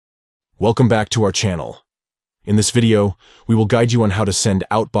Welcome back to our channel. In this video, we will guide you on how to send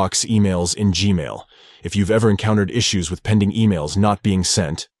Outbox emails in Gmail. If you've ever encountered issues with pending emails not being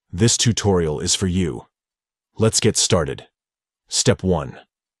sent, this tutorial is for you. Let's get started. Step 1.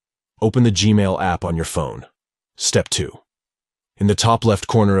 Open the Gmail app on your phone. Step 2. In the top left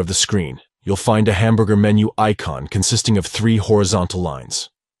corner of the screen, you'll find a hamburger menu icon consisting of 3 horizontal lines.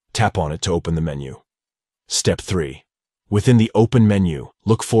 Tap on it to open the menu. Step 3. Within the Open menu,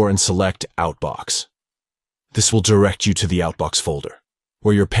 look for and select Outbox. This will direct you to the Outbox folder,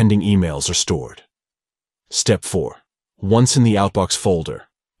 where your pending emails are stored. Step 4. Once in the Outbox folder,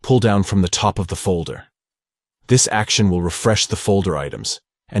 pull down from the top of the folder. This action will refresh the folder items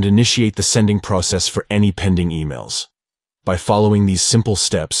and initiate the sending process for any pending emails. By following these simple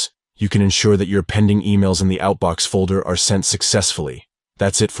steps, you can ensure that your pending emails in the Outbox folder are sent successfully.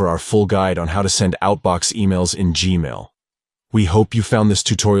 That's it for our full guide on how to send Outbox emails in Gmail. We hope you found this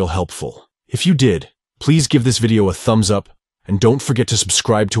tutorial helpful. If you did, please give this video a thumbs up and don't forget to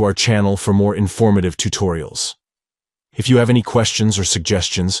subscribe to our channel for more informative tutorials. If you have any questions or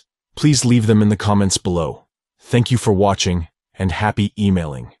suggestions, please leave them in the comments below. Thank you for watching and happy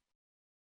emailing.